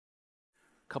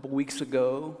couple weeks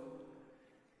ago,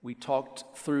 we talked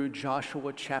through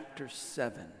Joshua chapter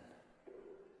 7.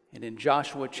 And in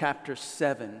Joshua chapter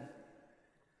 7,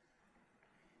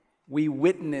 we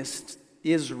witnessed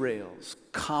Israel's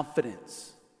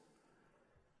confidence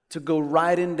to go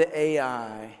right into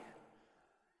Ai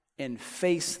and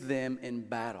face them in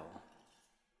battle,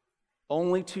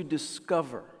 only to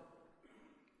discover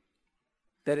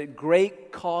that at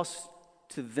great cost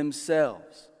to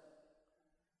themselves,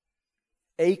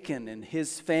 Achan and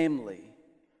his family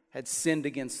had sinned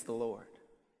against the Lord.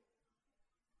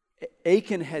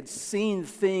 Achan had seen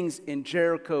things in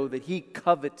Jericho that he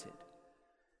coveted,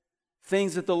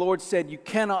 things that the Lord said you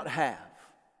cannot have,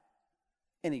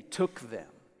 and he took them.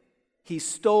 He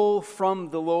stole from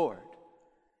the Lord,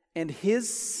 and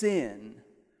his sin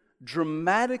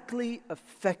dramatically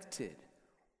affected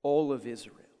all of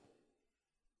Israel.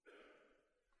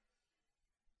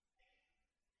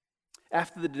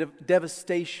 After the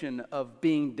devastation of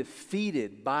being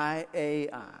defeated by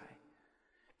Ai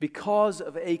because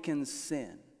of Achan's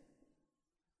sin,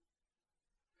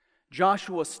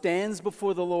 Joshua stands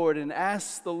before the Lord and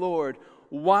asks the Lord,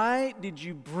 "Why did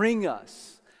you bring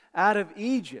us out of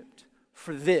Egypt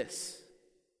for this?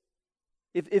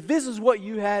 If this is what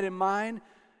you had in mind,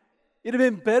 it'd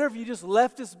have been better if you just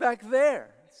left us back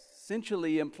there."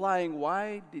 Essentially implying,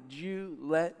 why did you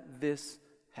let this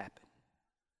happen?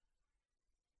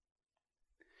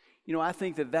 You know, I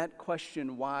think that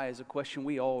question, why, is a question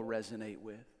we all resonate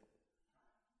with.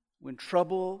 When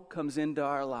trouble comes into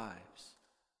our lives,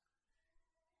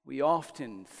 we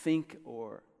often think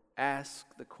or ask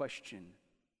the question,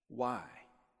 why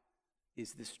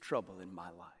is this trouble in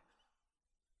my life?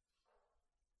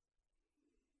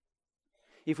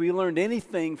 If we learned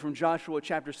anything from Joshua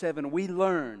chapter 7, we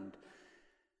learned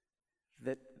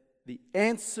that the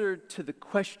answer to the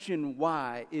question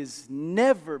why is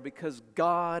never because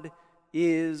God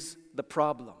is the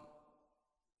problem.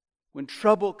 When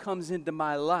trouble comes into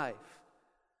my life,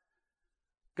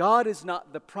 God is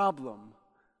not the problem.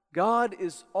 God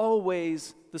is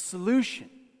always the solution.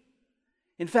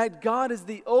 In fact, God is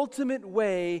the ultimate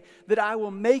way that I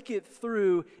will make it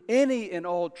through any and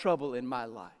all trouble in my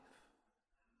life.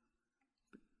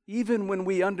 Even when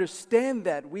we understand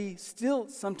that, we still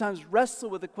sometimes wrestle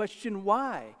with the question,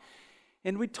 why?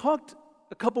 And we talked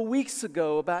a couple weeks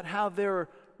ago about how there are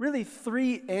really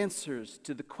three answers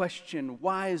to the question,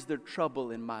 why is there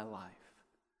trouble in my life?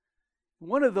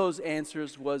 One of those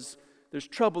answers was, there's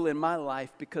trouble in my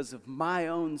life because of my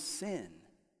own sin.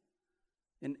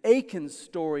 And Achan's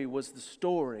story was the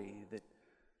story that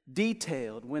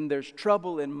detailed when there's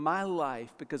trouble in my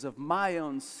life because of my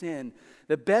own sin,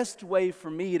 the best way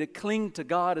for me to cling to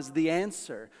God as the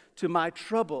answer to my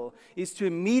trouble is to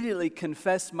immediately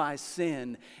confess my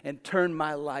sin and turn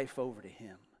my life over to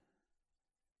Him.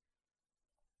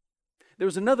 There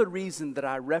was another reason that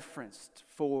I referenced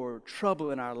for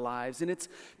trouble in our lives, and it's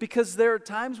because there are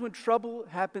times when trouble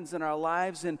happens in our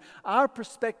lives, and our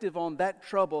perspective on that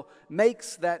trouble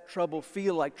makes that trouble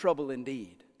feel like trouble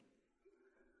indeed.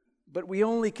 But we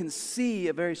only can see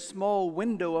a very small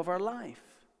window of our life.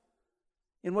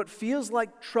 In what feels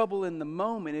like trouble in the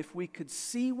moment, if we could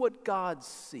see what God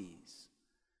sees,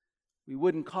 we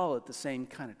wouldn't call it the same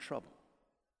kind of trouble.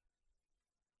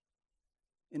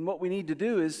 And what we need to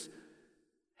do is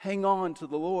hang on to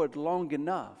the Lord long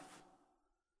enough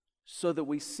so that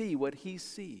we see what He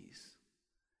sees.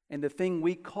 And the thing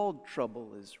we called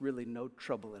trouble is really no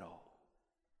trouble at all.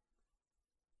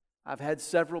 I've had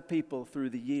several people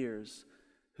through the years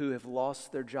who have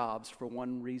lost their jobs for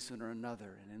one reason or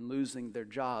another. And in losing their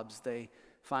jobs, they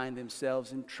find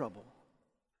themselves in trouble.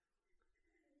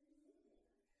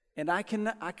 And I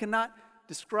cannot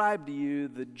describe to you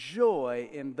the joy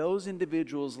in those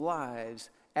individuals'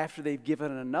 lives after they've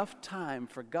given enough time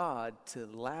for God to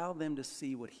allow them to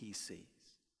see what He sees.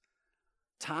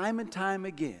 Time and time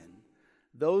again,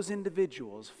 those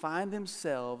individuals find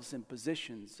themselves in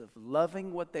positions of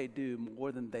loving what they do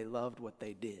more than they loved what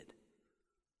they did.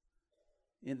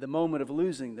 In the moment of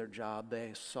losing their job,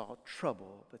 they saw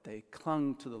trouble, but they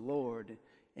clung to the Lord,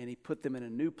 and He put them in a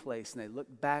new place, and they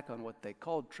looked back on what they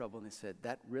called trouble, and they said,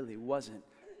 that really wasn't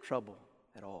trouble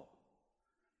at all.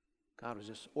 God was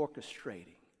just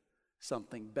orchestrating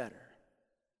something better,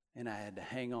 and I had to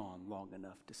hang on long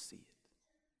enough to see it.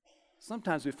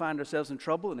 Sometimes we find ourselves in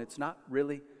trouble, and it's not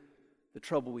really the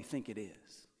trouble we think it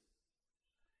is.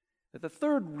 But the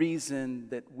third reason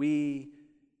that we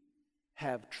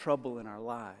have trouble in our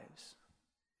lives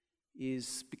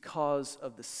is because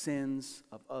of the sins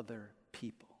of other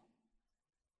people.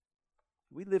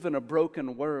 We live in a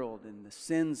broken world, and the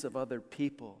sins of other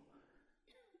people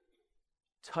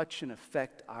touch and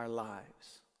affect our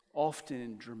lives, often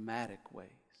in dramatic ways.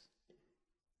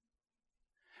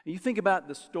 And you think about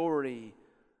the story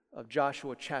of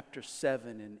Joshua chapter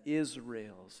 7 and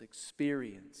Israel's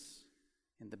experience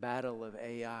in the battle of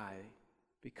Ai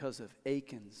because of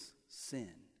Achan's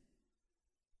sin.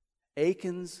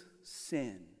 Achan's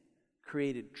sin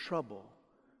created trouble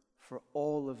for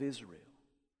all of Israel.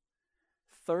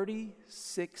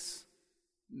 36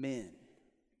 men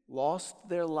lost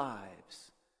their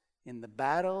lives in the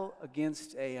battle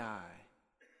against Ai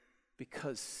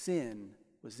because sin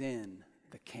was in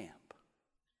the camp.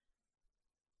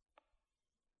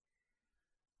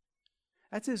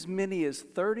 That's as many as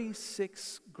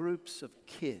 36 groups of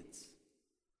kids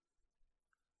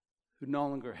who no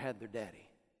longer had their daddy.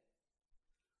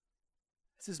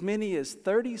 It's as many as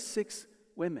 36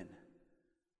 women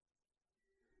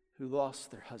who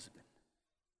lost their husband.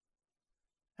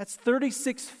 That's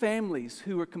 36 families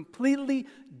who were completely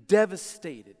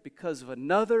devastated because of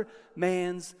another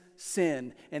man's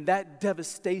sin. And that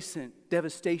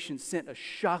devastation sent a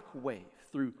shockwave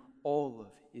through all of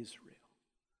Israel.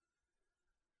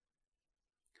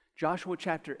 Joshua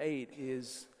chapter 8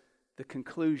 is the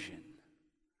conclusion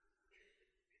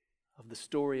of the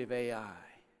story of Ai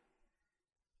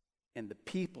and the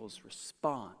people's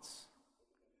response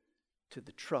to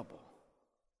the trouble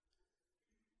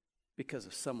because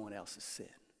of someone else's sin.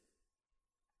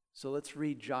 So let's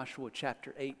read Joshua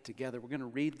chapter 8 together. We're going to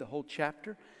read the whole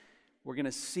chapter. We're going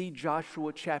to see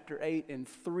Joshua chapter 8 in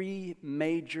 3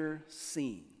 major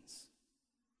scenes.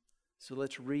 So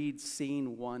let's read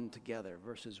scene 1 together,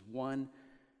 verses 1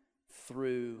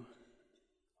 through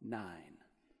 9.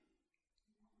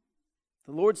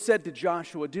 The Lord said to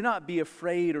Joshua, "Do not be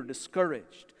afraid or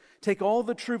discouraged. Take all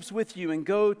the troops with you and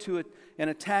go to and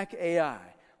attack Ai.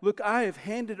 Look, I have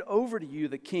handed over to you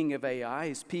the king of Ai,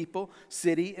 his people,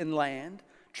 city, and land.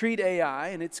 Treat Ai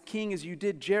and its king as you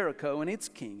did Jericho and its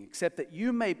king, except that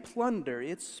you may plunder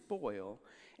its spoil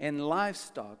and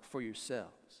livestock for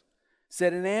yourselves.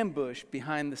 Set an ambush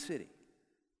behind the city."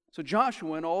 So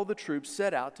Joshua and all the troops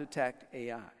set out to attack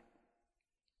Ai.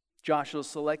 Joshua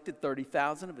selected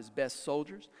 30,000 of his best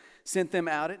soldiers, sent them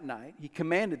out at night. He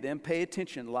commanded them, "Pay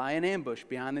attention, lie in ambush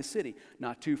behind the city,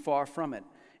 not too far from it,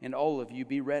 and all of you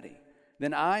be ready.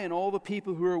 Then I and all the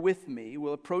people who are with me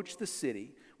will approach the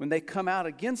city. When they come out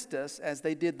against us as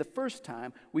they did the first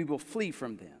time, we will flee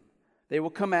from them. They will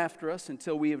come after us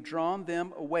until we have drawn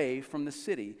them away from the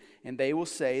city, and they will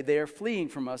say, 'They are fleeing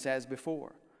from us as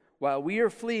before.' While we are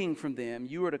fleeing from them,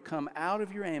 you are to come out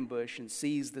of your ambush and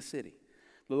seize the city.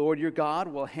 The Lord your God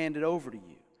will hand it over to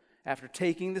you. After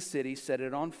taking the city, set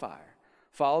it on fire.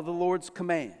 Follow the Lord's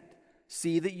command.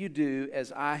 See that you do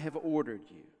as I have ordered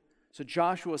you." So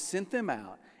Joshua sent them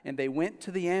out, and they went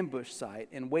to the ambush site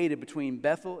and waited between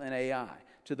Bethel and Ai,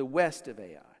 to the west of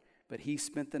Ai. But he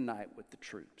spent the night with the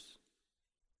troops.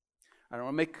 I want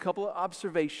to make a couple of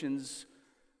observations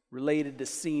related to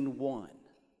scene 1.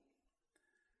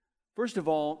 First of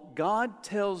all, God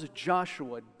tells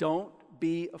Joshua, don't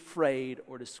be afraid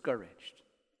or discouraged.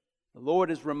 The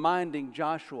Lord is reminding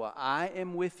Joshua, I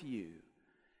am with you,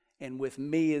 and with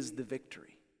me is the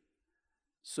victory.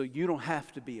 So you don't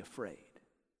have to be afraid.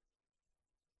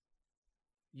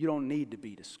 You don't need to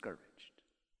be discouraged.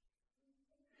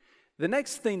 The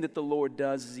next thing that the Lord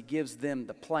does is he gives them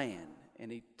the plan,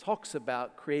 and he talks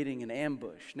about creating an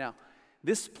ambush. Now,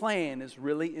 this plan is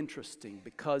really interesting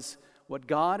because what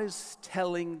God is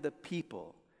telling the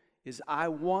people is, I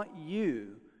want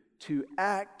you to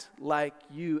act like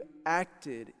you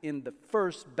acted in the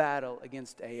first battle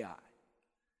against Ai.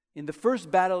 In the first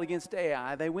battle against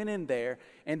Ai, they went in there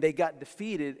and they got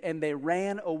defeated and they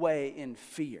ran away in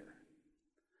fear.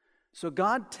 So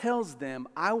God tells them,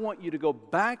 I want you to go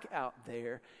back out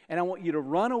there and I want you to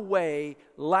run away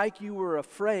like you were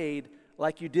afraid,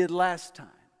 like you did last time.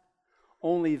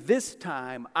 Only this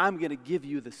time, I'm going to give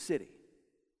you the city.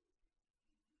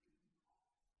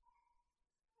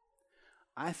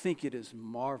 I think it is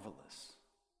marvelous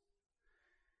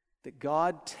that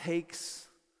God takes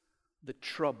the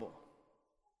trouble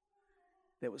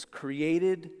that was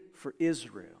created for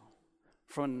Israel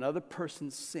from another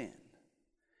person's sin,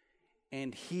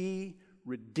 and he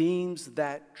redeems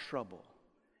that trouble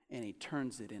and he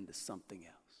turns it into something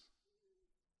else.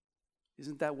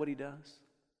 Isn't that what he does?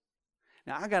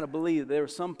 Now, I got to believe there were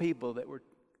some people that were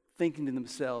thinking to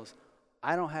themselves,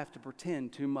 I don't have to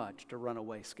pretend too much to run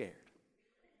away scared.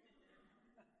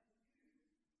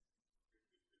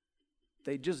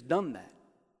 They just done that.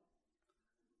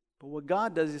 But what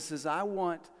God does, he says, I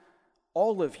want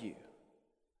all of you,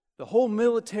 the whole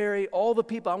military, all the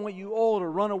people, I want you all to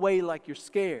run away like you're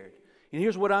scared. And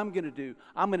here's what I'm going to do.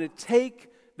 I'm going to take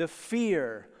the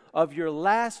fear of your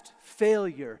last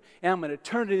failure, and I'm going to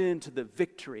turn it into the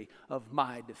victory of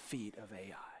my defeat of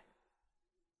Ai.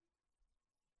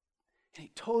 And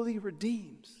he totally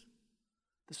redeems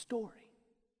the story.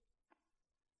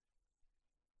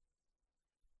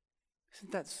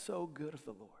 Isn't that so good of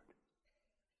the Lord?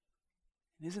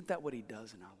 And isn't that what he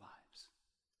does in our lives?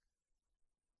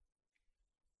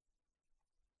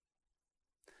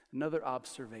 Another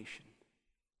observation.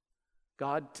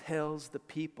 God tells the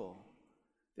people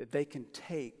that they can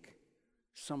take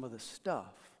some of the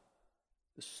stuff,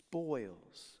 the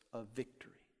spoils of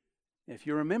victory. And if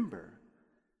you remember,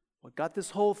 what got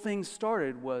this whole thing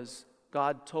started was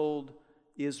God told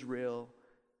Israel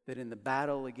that in the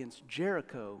battle against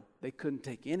Jericho, they couldn't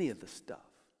take any of the stuff,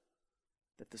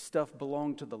 that the stuff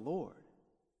belonged to the Lord.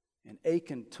 And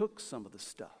Achan took some of the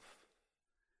stuff.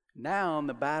 Now in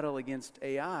the battle against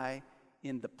Ai,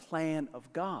 in the plan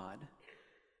of God,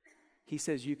 he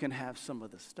says you can have some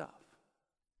of the stuff.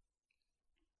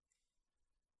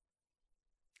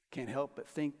 Can't help but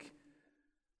think,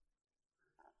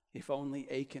 if only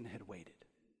Achan had waited.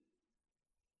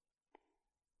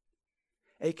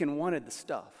 Achan wanted the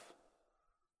stuff.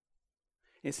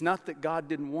 It's not that God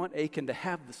didn't want Achan to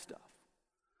have the stuff.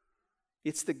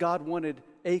 It's that God wanted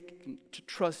Achan to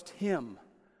trust him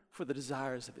for the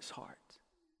desires of his heart.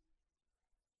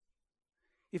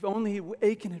 If only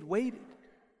Achan had waited.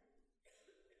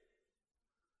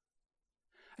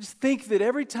 I just think that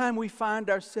every time we find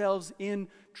ourselves in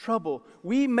trouble,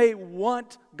 we may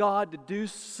want God to do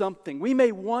something. We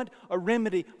may want a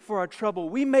remedy for our trouble.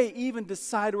 We may even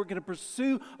decide we're going to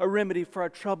pursue a remedy for our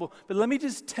trouble. But let me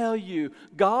just tell you,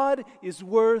 God is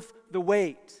worth the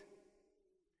wait.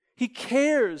 He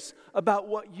cares about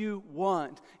what you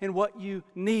want and what you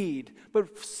need.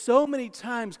 But so many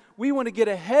times we want to get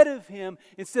ahead of Him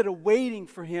instead of waiting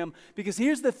for Him. Because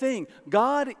here's the thing,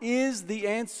 God is the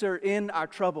answer in our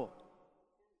trouble.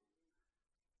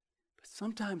 But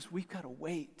sometimes we've got to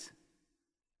wait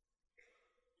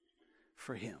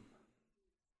for Him.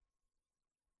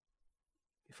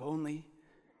 If only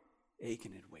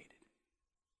Achan had waited.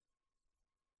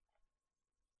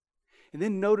 And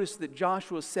then notice that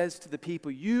Joshua says to the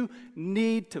people, you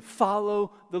need to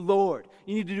follow the Lord.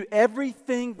 You need to do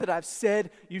everything that I've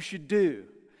said you should do.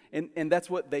 And that's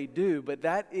what they do, but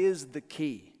that is the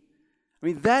key. I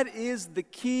mean, that is the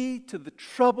key to the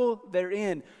trouble they're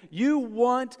in. You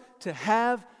want to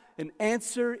have an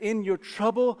answer in your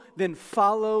trouble, then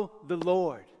follow the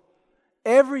Lord.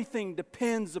 Everything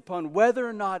depends upon whether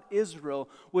or not Israel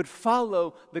would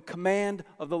follow the command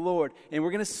of the Lord. And we're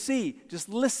going to see, just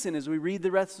listen as we read the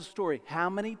rest of the story,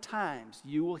 how many times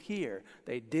you will hear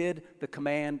they did the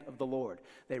command of the Lord.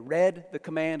 They read the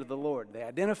command of the Lord. They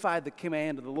identified the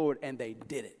command of the Lord, and they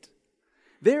did it.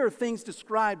 There are things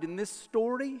described in this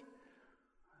story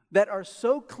that are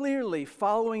so clearly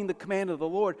following the command of the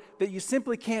Lord that you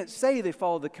simply can't say they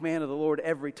follow the command of the Lord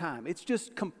every time. It's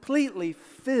just completely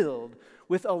filled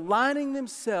with aligning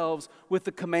themselves with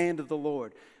the command of the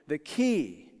Lord. The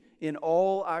key in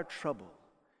all our trouble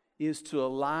is to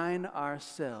align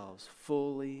ourselves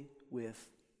fully with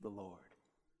the Lord.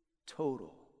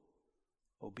 Total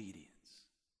obedience.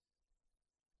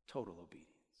 Total obedience.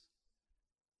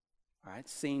 All right,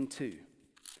 scene 2,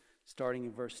 starting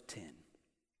in verse 10.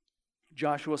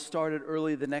 Joshua started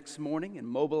early the next morning and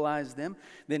mobilized them.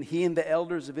 Then he and the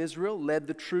elders of Israel led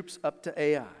the troops up to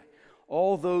Ai.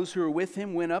 All those who were with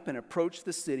him went up and approached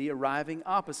the city, arriving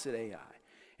opposite Ai,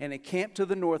 and encamped to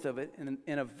the north of it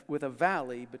with a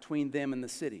valley between them and the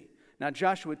city. Now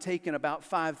Joshua had taken about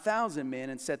 5,000 men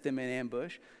and set them in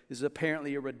ambush. This is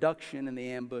apparently a reduction in the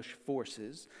ambush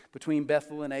forces between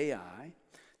Bethel and Ai,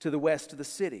 to the west of the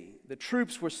city. The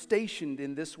troops were stationed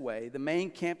in this way. The main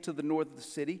camp to the north of the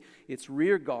city, its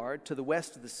rear guard to the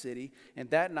west of the city, and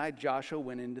that night Joshua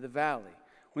went into the valley.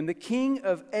 When the king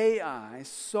of Ai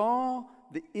saw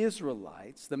the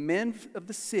Israelites, the men of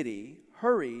the city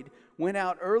hurried, went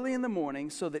out early in the morning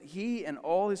so that he and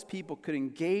all his people could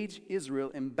engage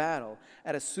Israel in battle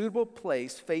at a suitable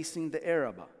place facing the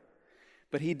Arabah.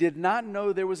 But he did not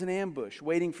know there was an ambush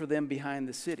waiting for them behind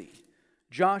the city.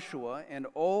 Joshua and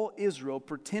all Israel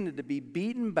pretended to be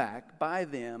beaten back by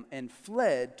them and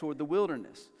fled toward the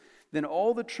wilderness. Then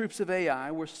all the troops of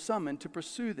Ai were summoned to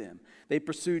pursue them. They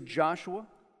pursued Joshua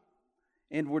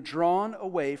and were drawn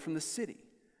away from the city.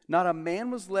 Not a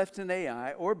man was left in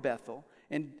Ai or Bethel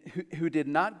and who did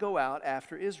not go out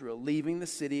after Israel, leaving the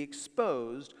city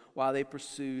exposed while they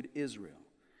pursued Israel.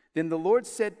 Then the Lord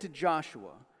said to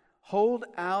Joshua, hold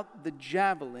out the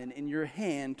javelin in your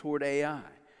hand toward Ai,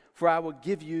 for I will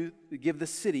give the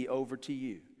city over to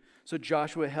you. So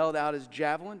Joshua held out his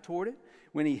javelin toward it.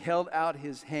 When he held out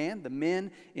his hand, the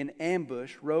men in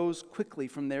ambush rose quickly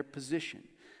from their position.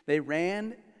 They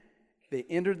ran, they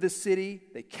entered the city,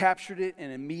 they captured it,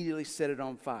 and immediately set it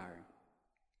on fire.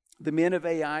 The men of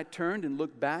Ai turned and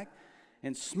looked back,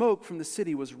 and smoke from the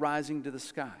city was rising to the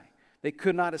sky. They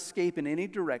could not escape in any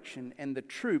direction, and the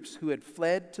troops who had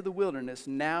fled to the wilderness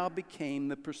now became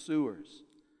the pursuers.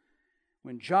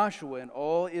 When Joshua and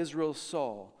all Israel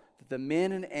saw that the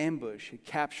men in ambush had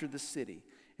captured the city,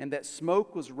 and that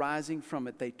smoke was rising from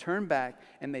it, they turned back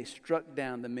and they struck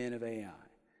down the men of Ai.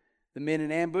 The men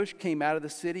in ambush came out of the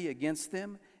city against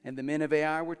them, and the men of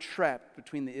Ai were trapped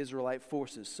between the Israelite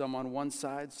forces, some on one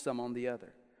side, some on the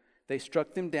other. They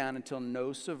struck them down until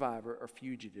no survivor or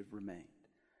fugitive remained.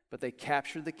 But they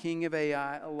captured the king of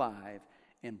Ai alive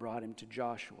and brought him to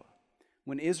Joshua.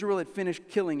 When Israel had finished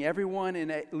killing everyone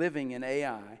living in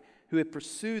Ai who had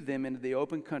pursued them into the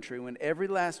open country, when every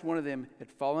last one of them had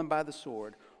fallen by the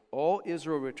sword, all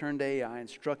Israel returned to Ai and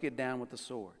struck it down with the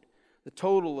sword. The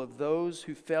total of those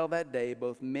who fell that day,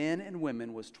 both men and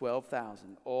women, was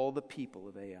 12,000, all the people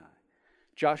of Ai.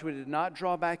 Joshua did not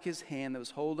draw back his hand that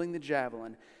was holding the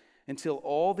javelin until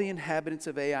all the inhabitants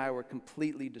of Ai were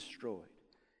completely destroyed.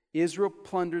 Israel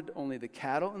plundered only the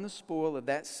cattle and the spoil of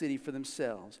that city for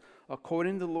themselves,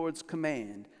 according to the Lord's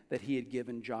command that he had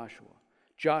given Joshua.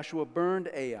 Joshua burned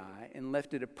Ai and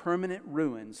left it a permanent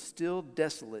ruin, still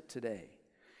desolate today.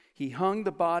 He hung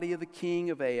the body of the king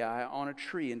of Ai on a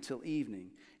tree until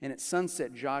evening, and at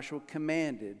sunset Joshua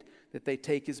commanded that they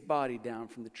take his body down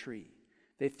from the tree.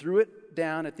 They threw it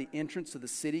down at the entrance of the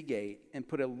city gate and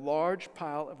put a large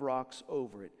pile of rocks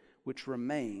over it, which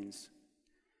remains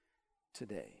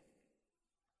today.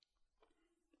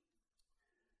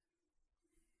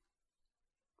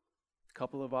 A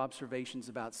couple of observations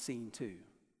about scene 2.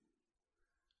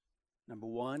 Number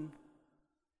 1,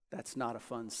 that's not a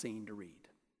fun scene to read.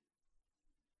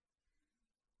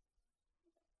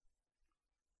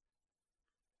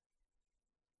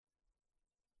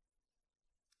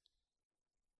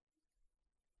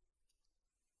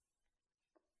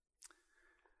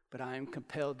 But I am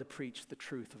compelled to preach the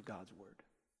truth of God's word.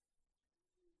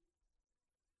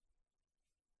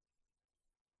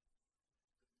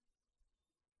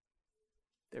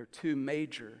 There are two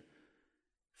major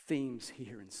themes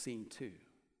here in scene 2.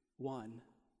 1,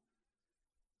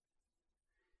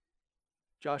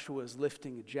 Joshua is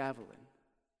lifting a javelin.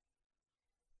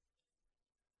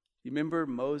 You remember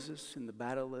Moses in the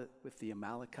battle with the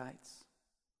Amalekites?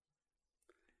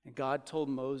 And God told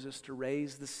Moses to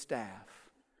raise the staff,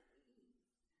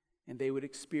 and they would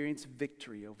experience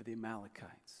victory over the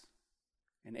Amalekites.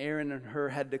 And Aaron and Hur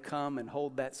had to come and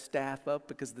hold that staff up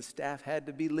because the staff had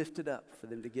to be lifted up for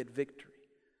them to get victory.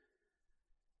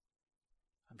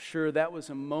 I'm sure that was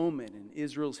a moment in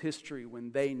Israel's history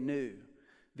when they knew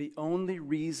the only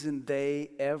reason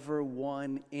they ever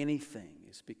won anything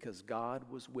is because God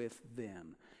was with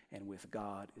them, and with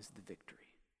God is the victory.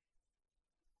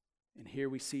 And here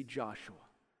we see Joshua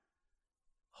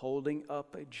holding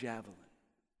up a javelin.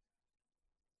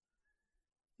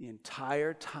 The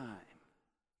entire time,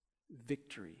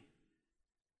 victory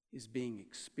is being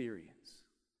experienced,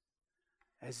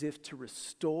 as if to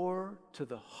restore to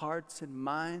the hearts and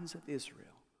minds of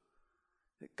Israel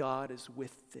that God is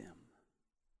with them,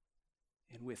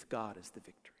 and with God is the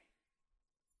victory.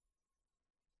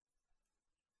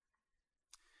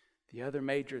 The other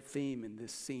major theme in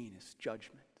this scene is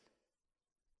judgment.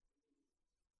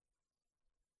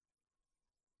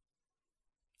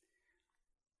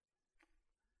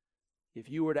 If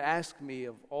you were to ask me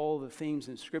of all the themes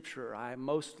in Scripture I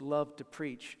most love to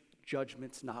preach,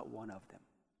 judgment's not one of them.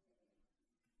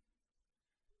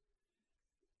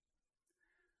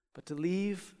 But to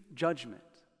leave judgment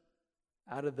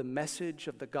out of the message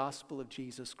of the gospel of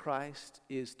Jesus Christ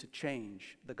is to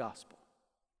change the gospel.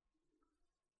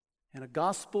 And a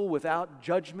gospel without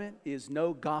judgment is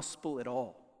no gospel at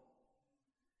all.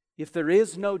 If there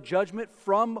is no judgment,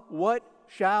 from what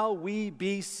shall we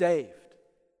be saved?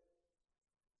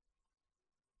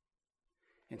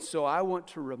 And so I want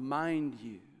to remind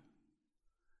you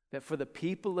that for the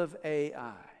people of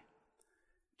Ai,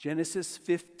 Genesis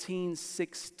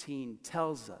 15:16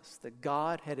 tells us that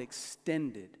God had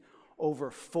extended over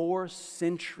 4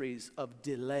 centuries of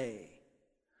delay,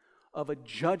 of a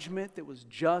judgment that was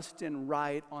just and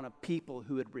right on a people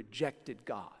who had rejected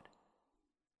God.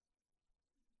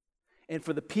 And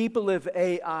for the people of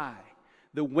Ai,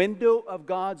 the window of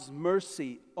God's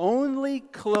mercy only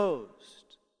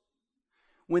closed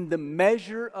when the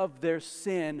measure of their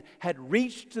sin had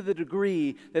reached to the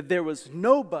degree that there was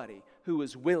nobody who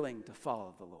was willing to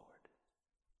follow the Lord.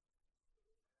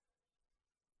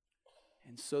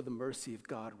 And so the mercy of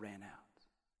God ran out.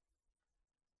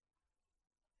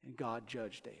 And God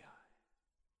judged Ai.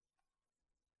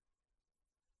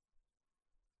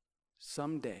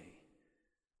 Someday,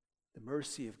 the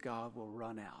mercy of God will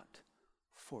run out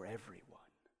for everyone.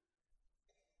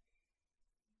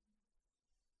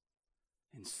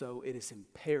 And so it is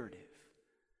imperative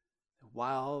that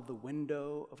while the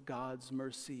window of God's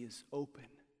mercy is open,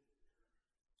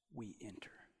 we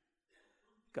enter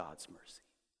God's mercy.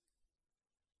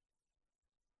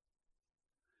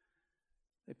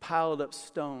 They piled up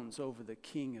stones over the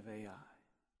king of Ai.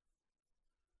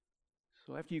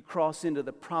 So after you cross into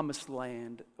the promised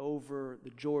land over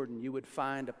the Jordan, you would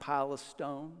find a pile of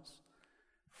stones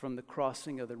from the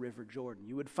crossing of the river Jordan.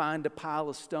 You would find a pile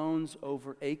of stones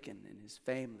over Achan and his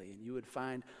family, and you would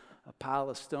find a pile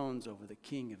of stones over the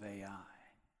king of Ai.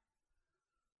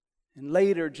 And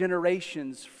later,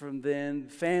 generations from then,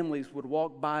 families would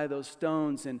walk by those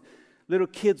stones, and little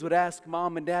kids would ask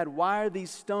mom and dad, why are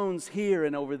these stones here?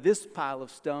 And over this pile of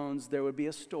stones, there would be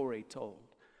a story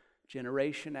told,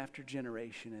 generation after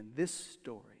generation. And this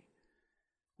story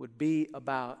would be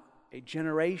about a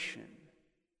generation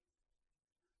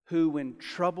who, when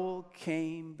trouble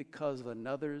came because of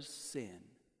another's sin,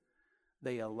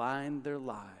 they aligned their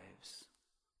lives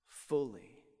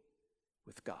fully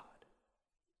with God.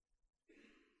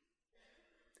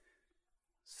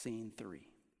 Scene 3.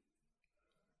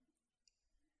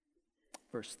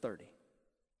 Verse 30.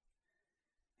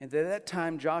 And at that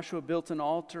time Joshua built an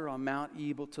altar on Mount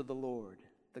Ebal to the Lord,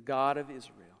 the God of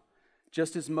Israel,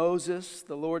 just as Moses,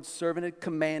 the Lord's servant, had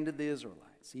commanded the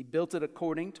Israelites. He built it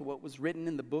according to what was written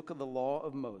in the book of the law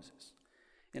of Moses,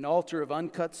 an altar of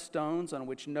uncut stones on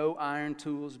which no iron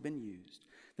tool has been used.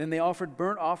 Then they offered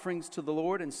burnt offerings to the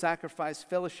Lord and sacrificed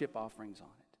fellowship offerings on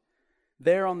it.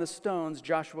 There on the stones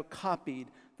Joshua copied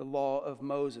the law of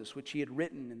Moses, which he had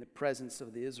written in the presence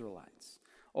of the Israelites.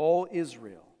 All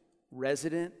Israel,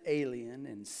 resident, alien,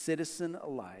 and citizen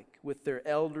alike, with their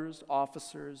elders,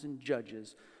 officers, and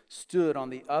judges, stood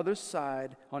on either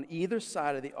side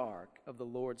of the ark of the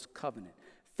Lord's covenant,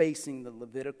 facing the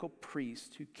Levitical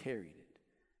priests who carried it.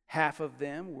 Half of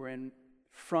them were in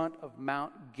front of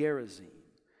Mount Gerizim,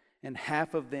 and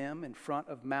half of them in front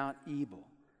of Mount Ebal,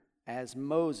 as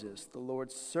Moses, the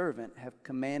Lord's servant, have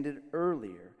commanded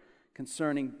earlier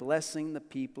concerning blessing the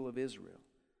people of Israel.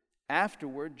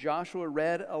 Afterward, Joshua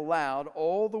read aloud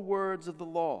all the words of the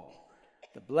law,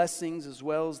 the blessings as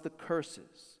well as the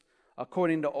curses,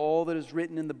 according to all that is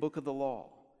written in the book of the law.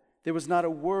 There was not a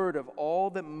word of all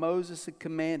that Moses had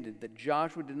commanded that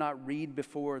Joshua did not read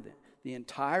before the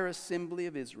entire assembly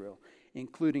of Israel,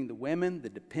 including the women, the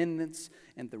dependents,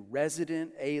 and the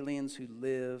resident aliens who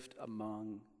lived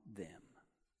among them.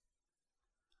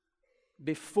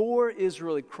 Before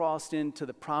Israel had crossed into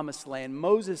the promised land,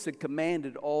 Moses had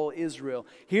commanded all Israel,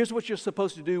 here's what you're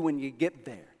supposed to do when you get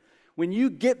there. When you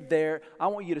get there, I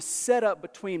want you to set up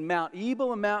between Mount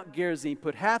Ebal and Mount Gerizim.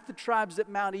 Put half the tribes at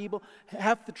Mount Ebal,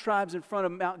 half the tribes in front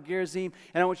of Mount Gerizim,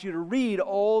 and I want you to read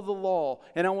all the law,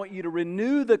 and I want you to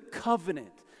renew the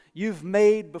covenant you've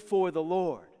made before the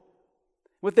Lord.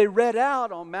 What they read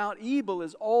out on Mount Ebal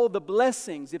is all the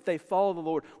blessings if they follow the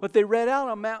Lord. What they read out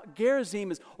on Mount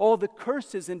Gerizim is all the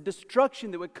curses and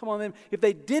destruction that would come on them if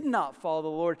they did not follow the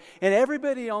Lord. And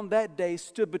everybody on that day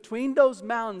stood between those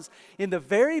mountains in the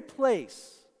very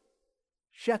place,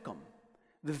 Shechem,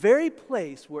 the very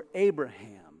place where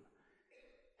Abraham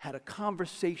had a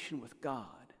conversation with God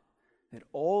that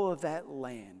all of that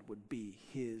land would be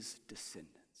his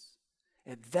descendants.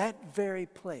 At that very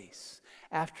place,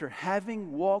 after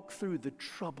having walked through the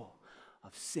trouble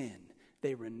of sin,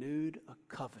 they renewed a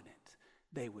covenant.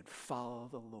 They would follow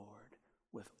the Lord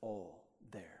with all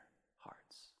their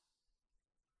hearts.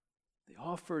 They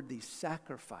offered these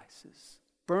sacrifices,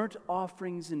 burnt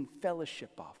offerings and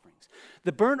fellowship offerings.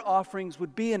 The burnt offerings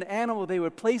would be an animal they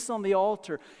would place on the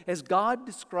altar as God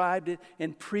described it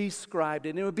and prescribed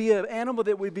it. And it would be an animal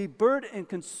that would be burnt and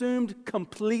consumed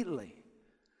completely.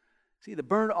 See, the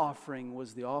burnt offering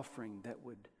was the offering that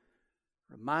would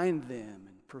remind them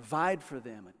and provide for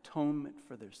them atonement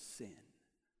for their sin.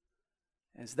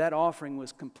 As that offering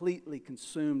was completely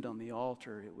consumed on the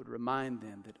altar, it would remind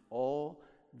them that all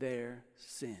their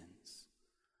sins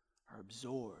are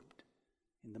absorbed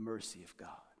in the mercy of God.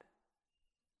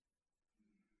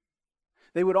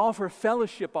 They would offer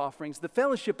fellowship offerings. The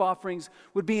fellowship offerings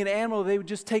would be an animal. They would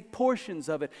just take portions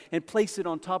of it and place it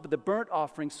on top of the burnt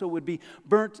offering, so it would be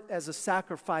burnt as a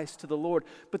sacrifice to the Lord.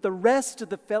 But the rest of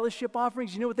the fellowship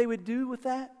offerings, you know what they would do with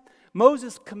that?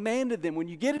 Moses commanded them, when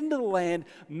you get into the land,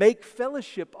 make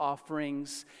fellowship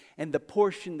offerings, and the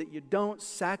portion that you don't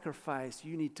sacrifice,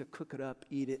 you need to cook it up,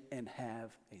 eat it, and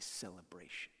have a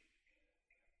celebration.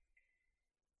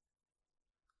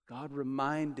 God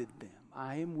reminded them,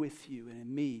 I am with you, and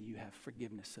in me you have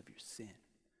forgiveness of your sin.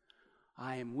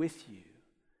 I am with you,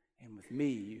 and with me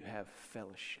you have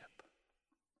fellowship.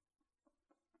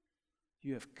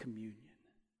 You have communion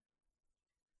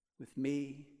with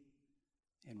me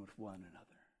and with one another.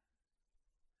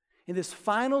 In this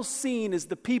final scene is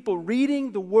the people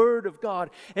reading the Word of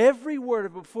God. Every word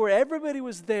of it, before everybody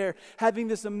was there, having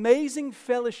this amazing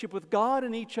fellowship with God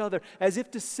and each other, as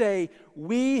if to say,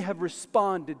 we have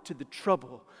responded to the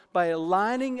trouble by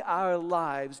aligning our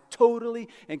lives totally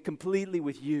and completely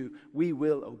with you. We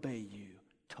will obey you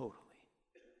totally.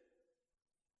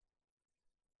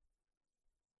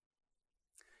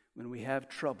 When we have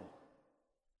trouble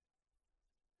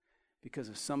because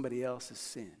of somebody else's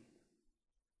sin,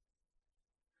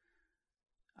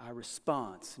 our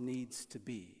response needs to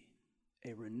be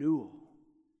a renewal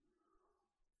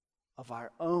of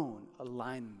our own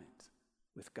alignment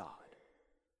with God,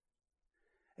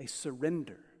 a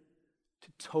surrender to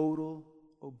total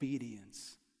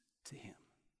obedience to Him.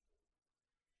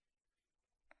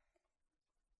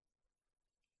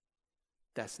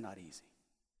 That's not easy.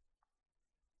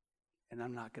 And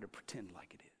I'm not going to pretend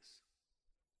like it is.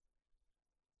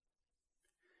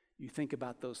 You think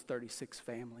about those 36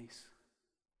 families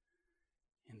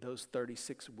and those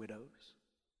 36 widows.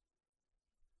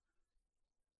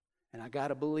 And I got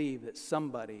to believe that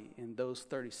somebody in those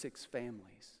 36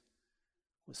 families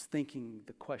was thinking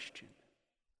the question,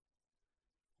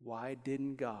 why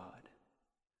didn't God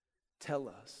tell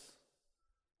us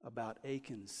about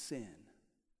Achan's sin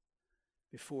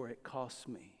before it cost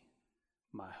me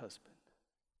my husband?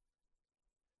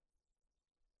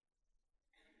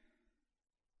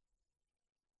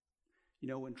 You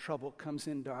know, when trouble comes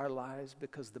into our lives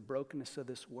because of the brokenness of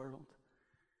this world,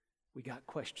 we got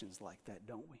questions like that,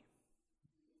 don't we?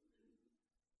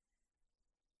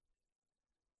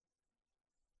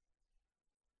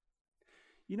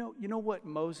 You know what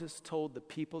Moses told the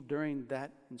people during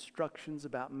that instructions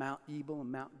about Mount Ebal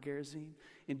and Mount Gerizim?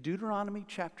 In Deuteronomy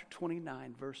chapter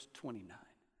 29, verse 29,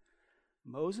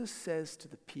 Moses says to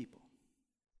the people,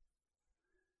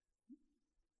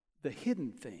 the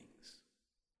hidden things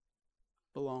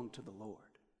belong to the Lord,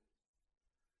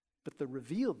 but the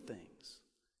revealed things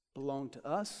belong to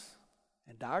us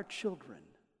and our children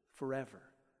forever,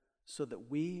 so that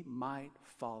we might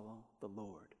follow the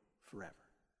Lord forever.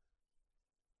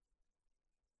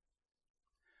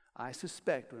 I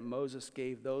suspect when Moses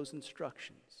gave those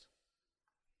instructions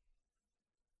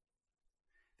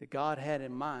that God had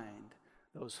in mind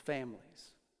those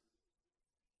families.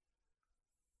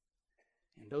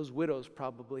 And those widows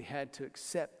probably had to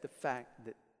accept the fact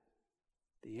that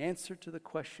the answer to the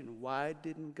question, why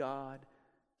didn't God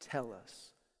tell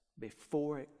us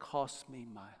before it cost me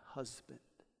my husband?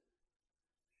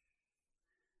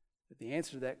 That the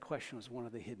answer to that question was one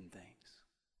of the hidden things.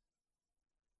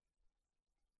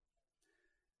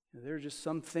 There are just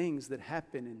some things that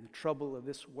happen in the trouble of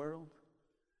this world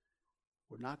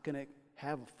we're not going to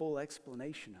have a full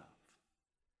explanation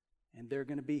of. And they're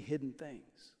going to be hidden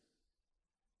things.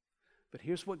 But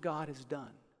here's what God has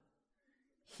done.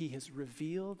 He has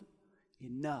revealed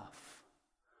enough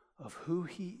of who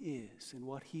He is and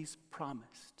what He's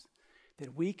promised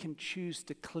that we can choose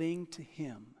to cling to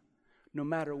Him no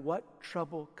matter what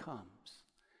trouble comes.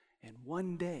 And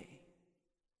one day,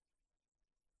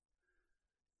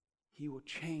 He will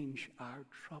change our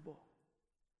trouble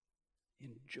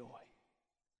in joy.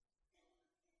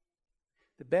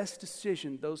 The best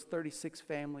decision those 36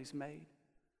 families made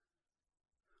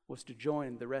was to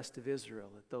join the rest of Israel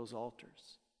at those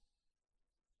altars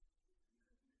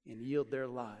and yield their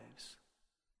lives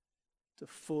to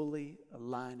fully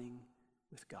aligning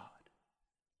with God.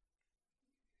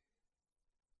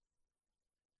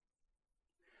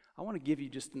 I want to give you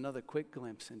just another quick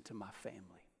glimpse into my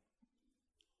family.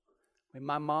 When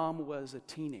my mom was a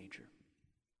teenager,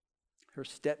 her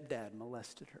stepdad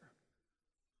molested her.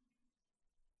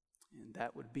 And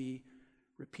that would be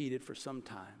repeated for some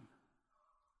time.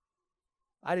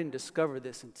 I didn't discover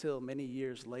this until many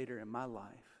years later in my life.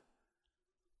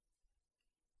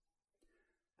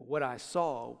 But what I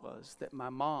saw was that my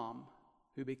mom,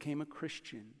 who became a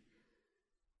Christian,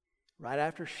 right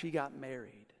after she got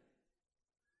married,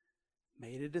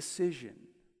 made a decision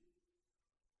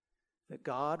that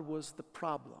God was the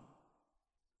problem,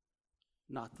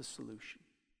 not the solution.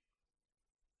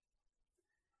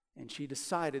 And she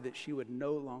decided that she would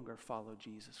no longer follow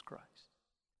Jesus Christ.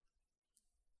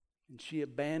 And she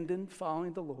abandoned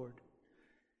following the Lord,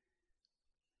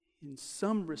 in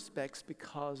some respects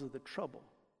because of the trouble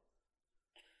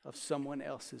of someone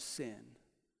else's sin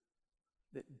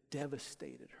that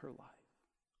devastated her life.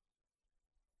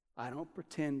 I don't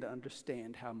pretend to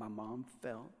understand how my mom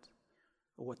felt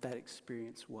or what that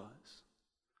experience was,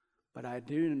 but I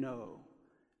do know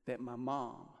that my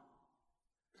mom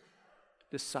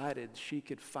decided she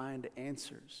could find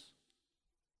answers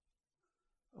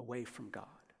away from God.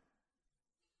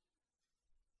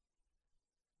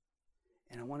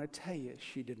 And I want to tell you,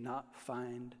 she did not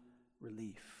find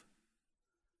relief.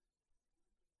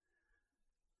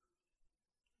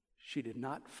 She did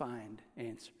not find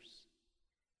answers.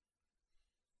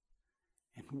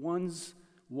 And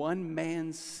one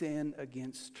man's sin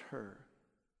against her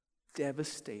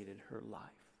devastated her life.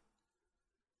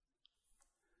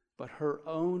 But her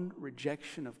own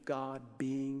rejection of God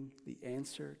being the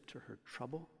answer to her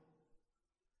trouble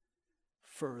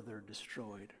further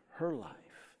destroyed her life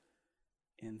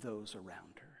and those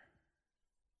around her.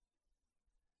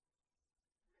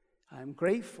 I'm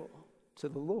grateful to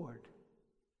the Lord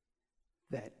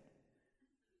that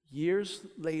years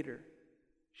later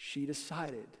she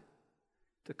decided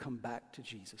to come back to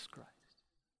Jesus Christ.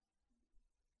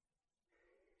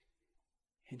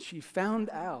 And she found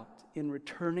out in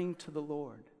returning to the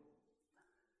Lord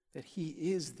that He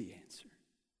is the answer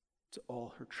to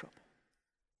all her trouble.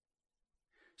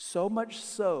 So much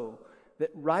so that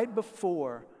right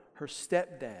before her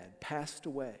stepdad passed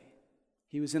away,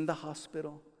 he was in the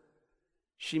hospital,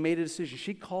 she made a decision.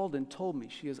 She called and told me,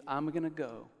 she goes, I'm going to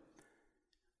go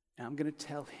and I'm going to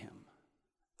tell him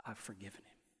I've forgiven him.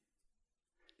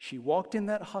 She walked in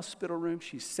that hospital room,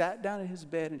 she sat down in his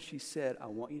bed, and she said, I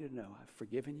want you to know I've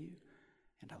forgiven you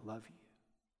and I love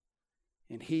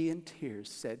you. And he, in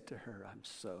tears, said to her, I'm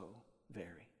so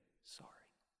very sorry.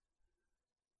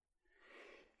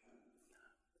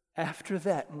 After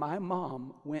that, my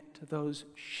mom went to those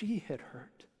she had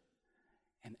hurt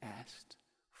and asked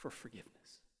for forgiveness.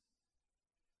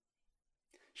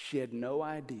 She had no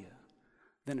idea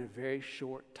that in a very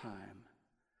short time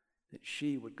that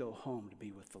she would go home to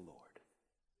be with the Lord.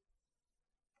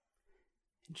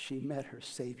 And she met her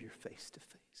Savior face to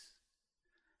face.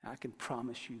 I can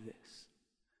promise you this,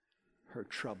 her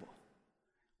trouble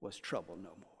was trouble no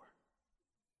more.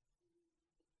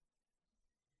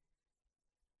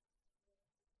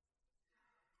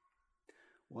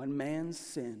 One man's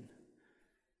sin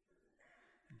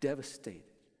devastated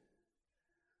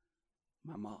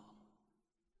my mom.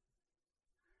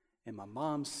 And my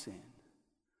mom's sin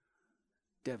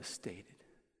devastated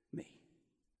me.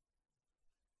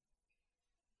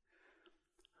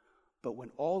 But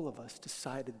when all of us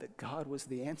decided that God was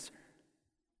the answer,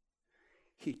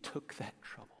 He took that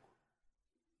trouble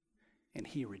and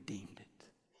He redeemed it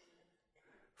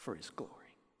for His glory.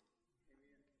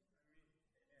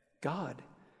 God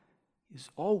is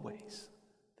always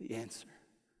the answer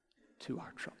to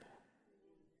our trouble.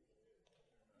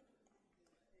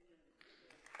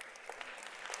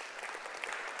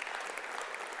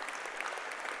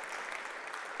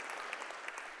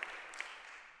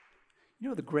 You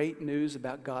know the great news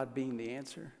about God being the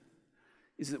answer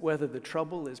is that whether the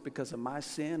trouble is because of my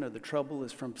sin or the trouble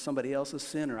is from somebody else's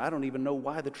sin, or I don't even know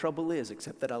why the trouble is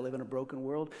except that I live in a broken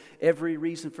world, every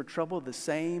reason for trouble, the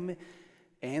same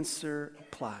answer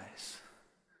applies.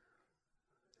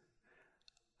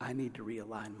 I need to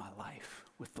realign my life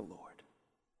with the Lord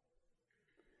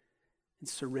and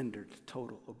surrender to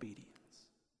total obedience.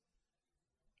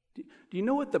 Do you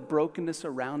know what the brokenness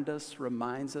around us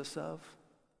reminds us of?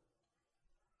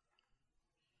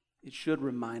 It should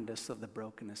remind us of the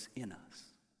brokenness in us.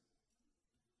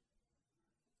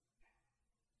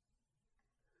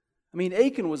 I mean,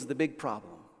 Achan was the big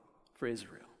problem for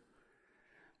Israel.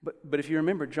 But if you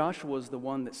remember, Joshua was the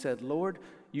one that said, Lord,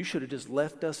 you should have just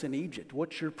left us in Egypt.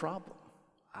 What's your problem?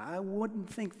 I wouldn't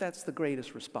think that's the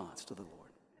greatest response to the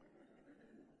Lord.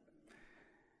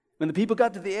 When the people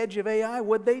got to the edge of Ai,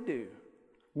 what'd they do?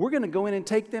 We're going to go in and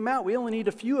take them out. We only need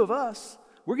a few of us.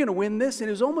 We're going to win this. And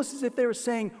it was almost as if they were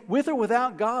saying, with or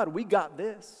without God, we got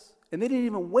this. And they didn't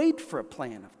even wait for a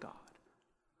plan of God.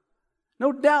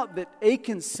 No doubt that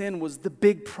Achan's sin was the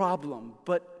big problem,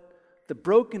 but the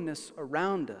brokenness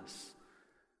around us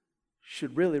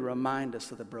should really remind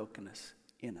us of the brokenness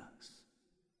in us.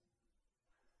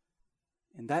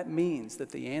 And that means that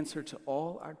the answer to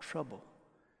all our trouble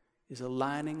is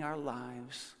aligning our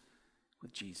lives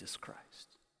with Jesus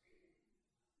Christ.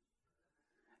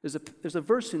 There's a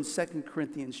verse in 2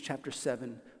 Corinthians chapter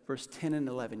 7, verse 10 and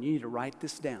 11. You need to write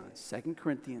this down. 2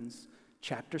 Corinthians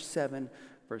chapter 7,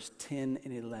 verse 10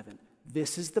 and 11.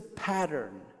 This is the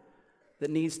pattern that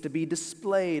needs to be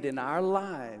displayed in our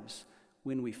lives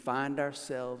when we find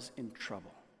ourselves in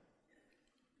trouble.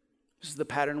 This is the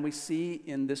pattern we see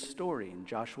in this story in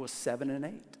Joshua 7 and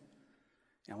 8.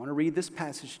 I want to read this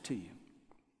passage to you.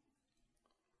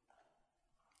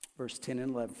 Verse 10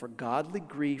 and 11, for godly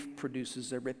grief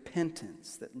produces a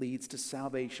repentance that leads to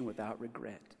salvation without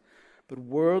regret, but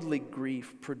worldly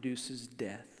grief produces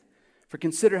death. For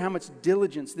consider how much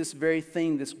diligence this very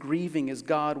thing, this grieving as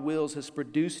God wills, has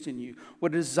produced in you.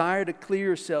 What desire to clear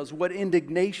yourselves, what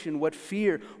indignation, what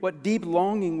fear, what deep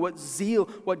longing, what zeal,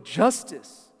 what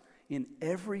justice. In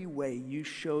every way you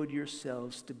showed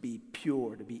yourselves to be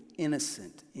pure, to be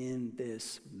innocent in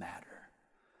this matter.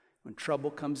 When trouble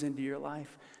comes into your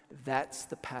life, that's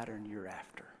the pattern you're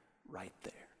after, right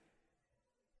there.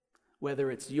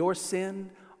 Whether it's your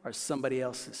sin or somebody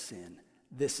else's sin,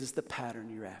 this is the pattern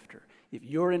you're after. If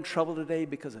you're in trouble today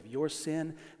because of your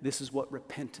sin, this is what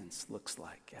repentance looks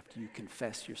like after you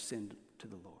confess your sin to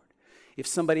the Lord. If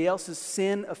somebody else's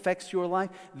sin affects your life,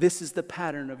 this is the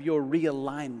pattern of your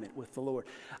realignment with the Lord.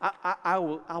 I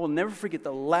will never forget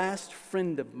the last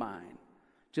friend of mine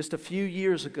just a few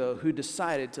years ago who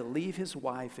decided to leave his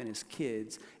wife and his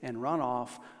kids and run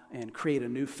off and create a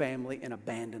new family and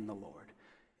abandon the Lord.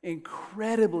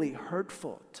 Incredibly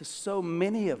hurtful to so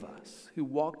many of us who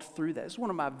walked through that. It's one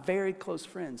of my very close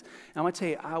friends. And I'm going to tell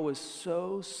you, I was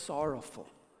so sorrowful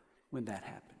when that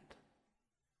happened.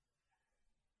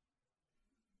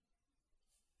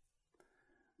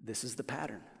 This is the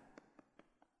pattern.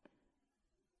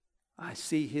 I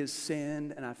see his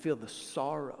sin and I feel the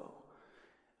sorrow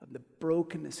of the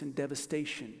brokenness and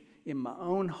devastation in my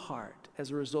own heart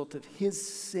as a result of his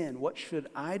sin. What should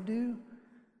I do?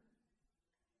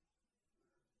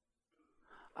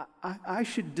 I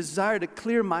should desire to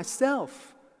clear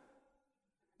myself.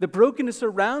 The brokenness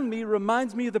around me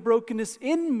reminds me of the brokenness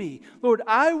in me. Lord,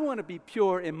 I want to be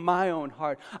pure in my own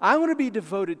heart. I want to be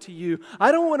devoted to you.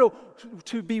 I don't want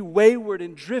to be wayward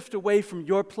and drift away from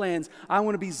your plans. I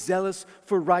want to be zealous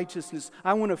for righteousness.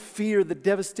 I want to fear the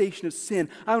devastation of sin.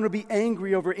 I want to be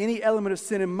angry over any element of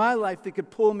sin in my life that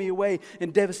could pull me away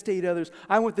and devastate others.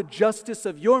 I want the justice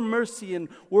of your mercy and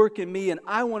work in me, and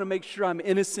I want to make sure I'm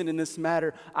innocent in this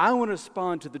matter. I want to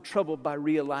respond to the trouble by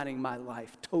realigning my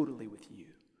life totally with you.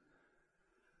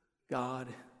 God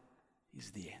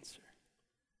is the answer.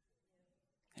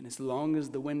 And as long as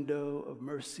the window of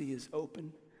mercy is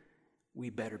open, we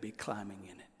better be climbing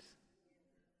in it.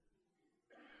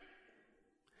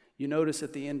 You notice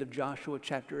at the end of Joshua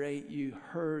chapter 8, you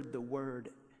heard the word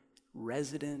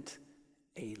resident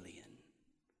alien.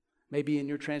 Maybe in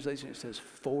your translation it says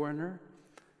foreigner.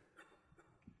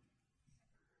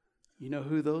 You know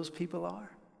who those people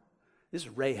are? This is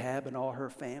Rahab and all her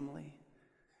family.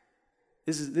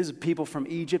 This is people from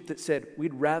Egypt that said,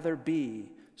 we'd rather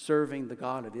be serving the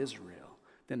God of Israel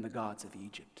than the gods of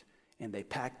Egypt. And they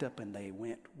packed up and they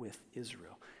went with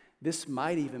Israel. This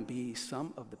might even be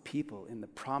some of the people in the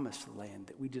promised land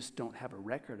that we just don't have a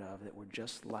record of that were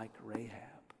just like Rahab.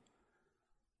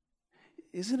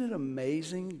 Isn't it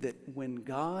amazing that when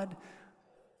God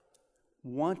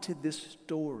wanted this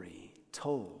story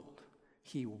told,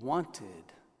 he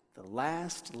wanted the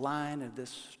last line of this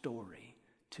story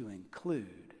to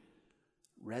include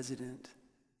resident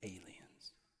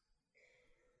aliens.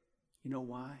 You know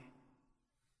why?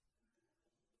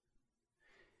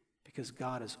 Because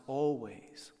God is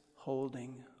always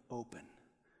holding open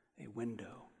a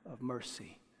window of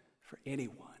mercy for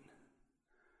anyone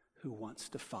who wants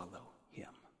to follow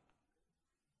him.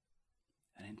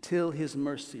 And until his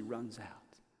mercy runs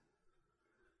out,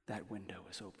 that window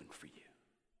is open for you.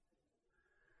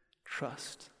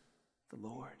 Trust the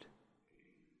Lord.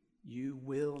 You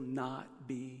will not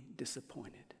be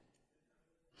disappointed.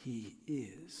 He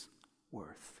is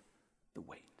worth the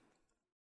wait.